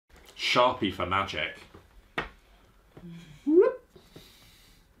Sharpie for magic.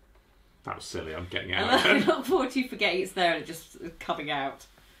 That was silly, I'm getting out I again. look forward to you forgetting it's there and it just coming out.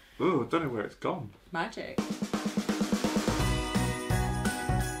 Oh, I don't know where it's gone. Magic.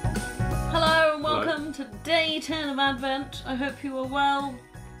 Hello and welcome to day 10 of Advent. I hope you are well.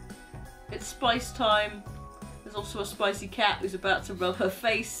 It's spice time. There's also a spicy cat who's about to rub her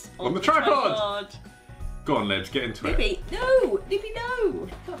face on the tripod. tripod. Go on, Libs, get into it. Libby, no! Libby, no!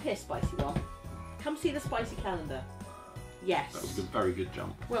 Come up here, spicy one. Come see the spicy calendar. Yes. That was a very good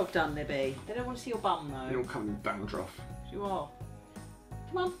jump. Well done, Libby. They don't want to see your bum, though. You're coming dandruff. You are.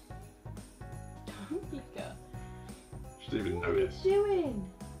 Come on. Don't lick her. She didn't even What are notice. you doing?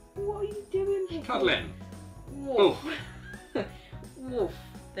 What are you doing, Vicky? Cuddling. Woof. Woof.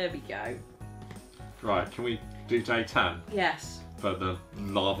 There we go. Right, can we do day 10? Yes. For the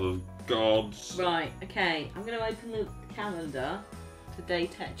love of gods. Right, okay. I'm going to open the calendar to day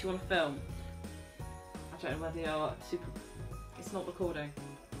 10. Do you want to film? I don't know whether you're super... It's not recording.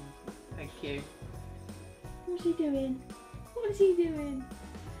 Thank you. What's he doing? What is he doing?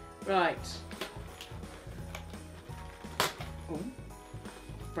 Right. Oh.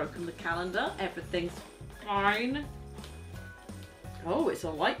 Broken the calendar. Everything's fine. Oh, it's a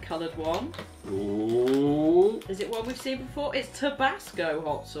light coloured one. Ooh. Is it one we've seen before? It's Tabasco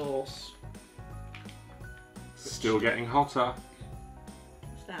hot sauce. Still getting hotter.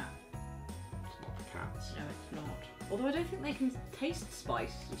 What's that? It's not for cats. No, it's not. Although I don't think they can taste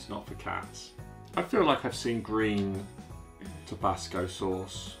spice. It's not for cats. I feel like I've seen green Tabasco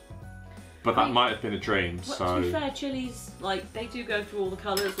sauce. But that might have been a dream, Well, so... to be fair, chilies, like, they do go through all the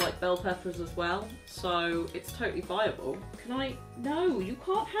colours, like bell peppers as well, so it's totally viable. Can I... No, you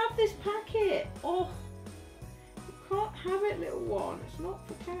can't have this packet! Oh! You can't have it, little one. It's not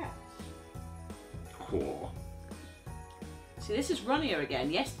for cats. Cool. See, this is runnier again.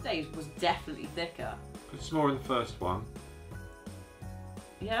 Yesterday's was definitely thicker. It's more in the first one.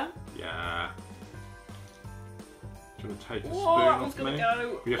 Yeah? Yeah. Do you want to take a spoon Oh, that off one's gonna me?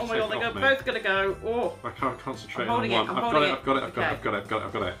 go. We have Oh to my take god, it they're off me. both gonna go. Oh! I can't concentrate I'm on holding it, one. I'm I've got holding it, it. I've got it, I've got it, Okay. I've got it, I've got it,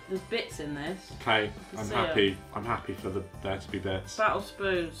 I've got it. There's bits in this. Okay, can I'm see happy. I'm happy for there to be bits. Battle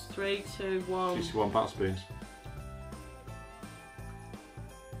spoons. 3, 2, 1. 2 to 1 battle spoons.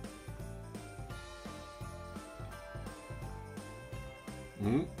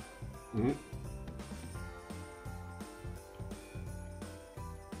 Mm. Mm.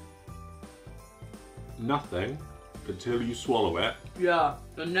 Nothing until you swallow it. Yeah,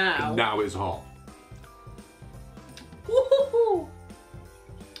 but now... And now it's hot. Woohoo!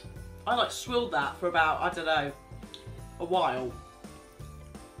 I like swilled that for about, I don't know, a while.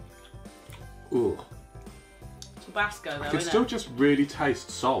 Ugh. Tabasco though, I can innit? still just really taste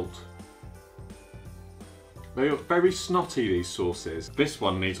salt. They are very snotty, these sauces. This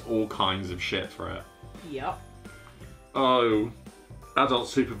one needs all kinds of shit for it. Yep. Oh, adult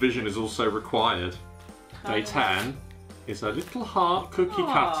supervision is also required. Day Oh. 10 is a little heart cookie cutter.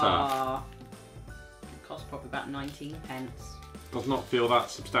 Ah. It costs probably about 19 pence. Does not feel that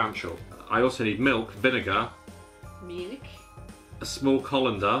substantial. I also need milk, vinegar, Milk. a small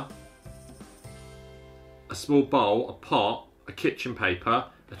colander, a small bowl, a pot, a kitchen paper,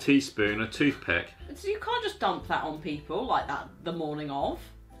 a teaspoon, a toothpick. So you can't just dump that on people like that the morning of.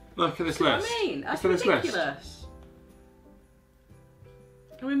 Look at this You know list. what I mean? That's Look at this list. ridiculous.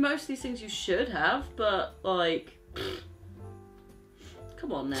 I mean, most of these things you should have, but like,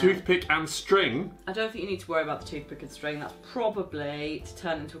 come on now. Toothpick and string. I don't think you need to worry about the toothpick and string. That's probably to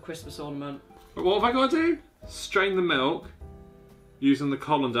turn into a Christmas ornament. But what have I got to do? Strain the milk using the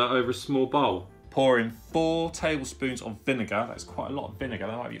colander over a small bowl. Pour in 4 tablespoons of vinegar. That's quite a lot of vinegar.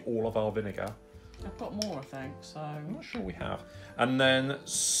 That might be all of our vinegar. I've got more, I think, so... I'm not sure we have. And then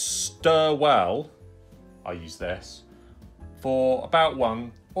stir well, I use this, for about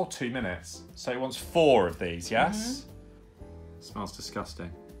 1 or 2 minutes. So it wants 4 of these, yes? Smells disgusting.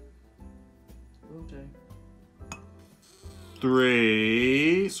 Will do.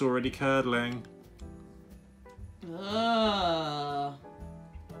 3, it's already curdling. Ugh.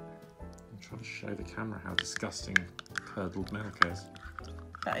 I'm trying to show the camera how disgusting curdled milk is.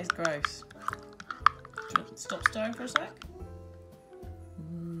 That is gross. Do you want to stop stirring for a sec?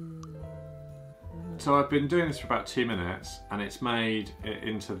 So I've been doing this for about 2 minutes, and it's made it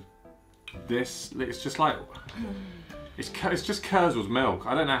into this. It's just like it's just curds with milk.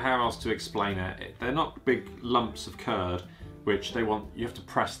 I don't know how else to explain it. They're not big lumps of curd, which they want. You have to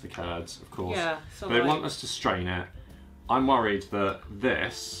press the curds, of course. Yeah. So They like, want us to strain it. I'm worried that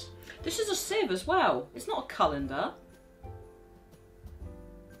this. this is a sieve as well. It's not a colander.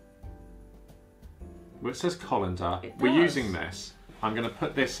 Well, it says colander. It We're does. using this. I'm going to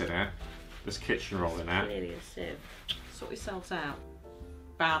put this in it, this kitchen roll in it. Clearly a sieve. Sort yourselves out.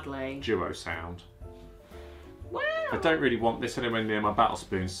 Badly. Duo sound. Wow. I don't really want this anywhere near my battle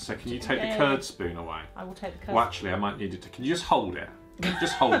spoons, so can you take the curd spoon away? I will take the curd Well, actually, I might need it to. Can you just hold it?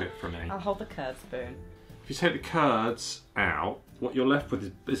 Just hold it for me. I'll hold the curd spoon. If you take the curds out, what you're left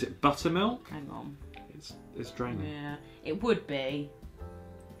with is it buttermilk? Hang on. It's draining. Yeah, it would be.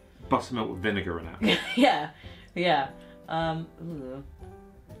 Buttermilk with vinegar in it. Yeah, yeah. Ugh.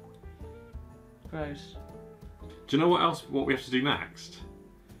 Gross. Do you know what we have to do next?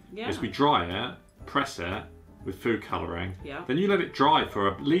 Yeah. Is we dry it, press it with food colouring. Yeah. Then you let it dry for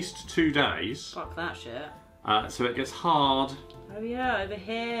at least 2 days. Fuck that shit. So it gets hard. Oh yeah, over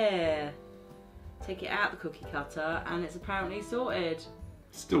here. Take it out the cookie cutter and it's apparently sorted.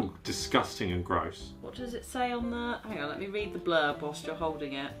 Still disgusting and gross. What does it say on the... Hang on, let me read the blurb whilst you're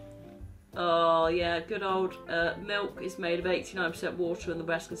holding it. Oh yeah, good old milk is made of 89% water and the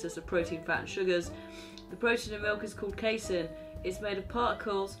rest consists of protein, fat and sugars. The protein in milk is called casein. It's made of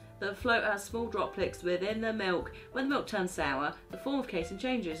particles that float as small droplets within the milk. When the milk turns sour, the form of casein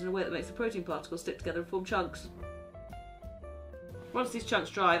changes in a way that makes the protein particles stick together and form chunks. Once these chunks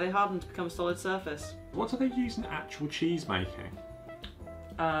dry, they harden to become a solid surface. What do they use in actual cheese making?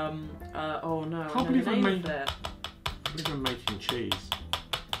 Oh no, Can't believe I I'm know the name of it. I believe I'm making cheese.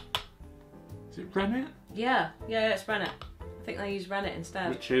 Is it rennet? Yeah, it's rennet. I think they use rennet instead.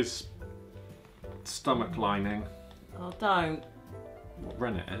 Which is stomach lining. Oh, don't. What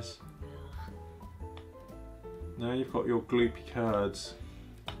rennet is? No, you've got your gloopy curds.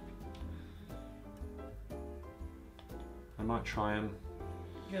 I might try and...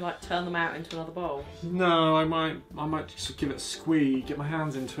 You like turn them out into another bowl? No, I might just give it a squeeze, get my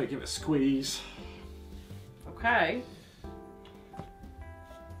hands into it, give it a squeeze. Okay.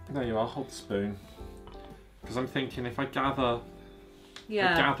 There you are, hold the spoon. Because I'm thinking if I gather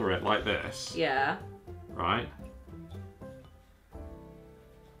it like this, Yeah. right?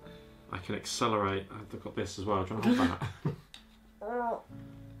 I can accelerate. I've got this as well. Do you want to hold that?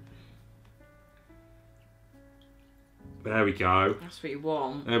 There we go. That's what you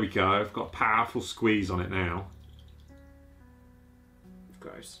want. There we go. I've got a powerful squeeze on it now.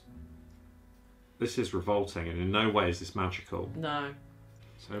 Gross. This is revolting, and in no way is this magical. No.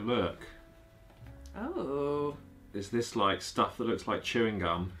 So look. Oh. Is this like stuff that looks like chewing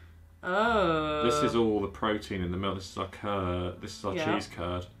gum? Oh. This is all the protein in the milk. This is our curd. This is our cheese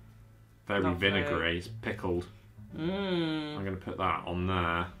curd. Very Lovely. vinegary. It's pickled. Mmm. I'm going to put that on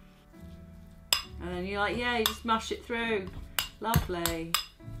there. And then you're like, yeah, you just mash it through. Lovely.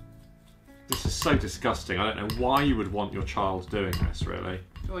 This is so disgusting. I don't know why you would want your child doing this, really.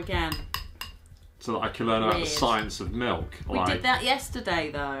 Or again. So that I can learn about the Weird. science of milk. We did that yesterday,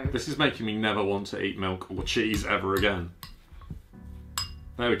 though. This is making me never want to eat milk or cheese ever again.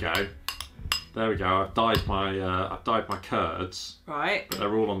 There we go. There we go. I've dyed my curds. Right. But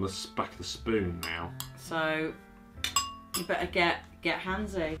they're all on the back of the spoon now. So you better get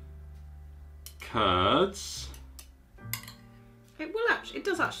handsy. Curds. It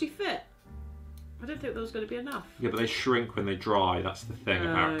does actually fit. I didn't think there was going to be enough. Yeah, but they shrink when they dry. That's the thing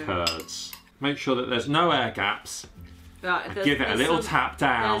about Oh. curds. Make sure that there's no air gaps. Right, Give it a little tap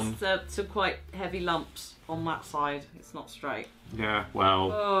down. There's some quite heavy lumps on that side. It's not straight. Yeah,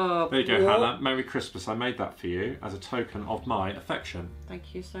 well, Oh, there you go, what? Hannah. Merry Christmas. I made that for you as a token of my affection.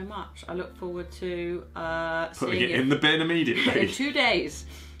 Thank you so much. I look forward to Putting seeing it in the bin immediately. in 2 days.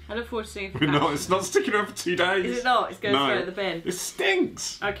 I look forward to seeing if No, it's not sticking around for 2 days. Is it not? It's going No. straight in the bin. It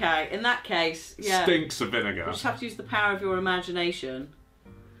stinks. Okay, in that case, yeah. Stinks of vinegar. You just have to use the power of your imagination.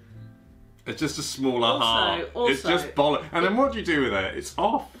 It's just a smaller Also- heart. It's also- just bollocks. And then what do you do with it? It's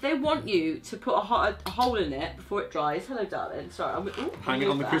off. They want you to put a hole in it before it dries. Hello, darling. Sorry, Hang it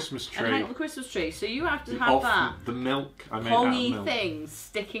on the Christmas tree. And hang it on the Christmas tree. So you have to have Off that the milk. I made out of pongy milk. things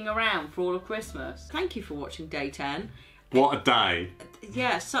sticking around for all of Christmas. Thank you for watching day 10. What a day.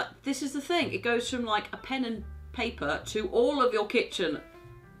 Yeah, so this is the thing. It goes from like a pen and paper to all of your kitchen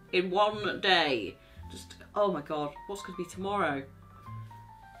in one day. Just, oh my God, what's going to be tomorrow?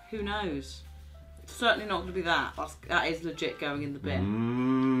 Who knows? It's certainly not going to be that. That is legit going in the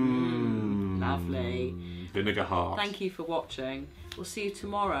bin. Lovely. Vinegar heart. Thank you for watching. We'll see you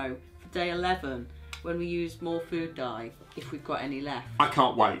tomorrow for day 11 when we use more food dye, if we've got any left. I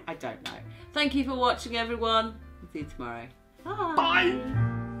can't wait. I don't know. Thank you for watching, everyone. We'll see you tomorrow. Bye. Bye.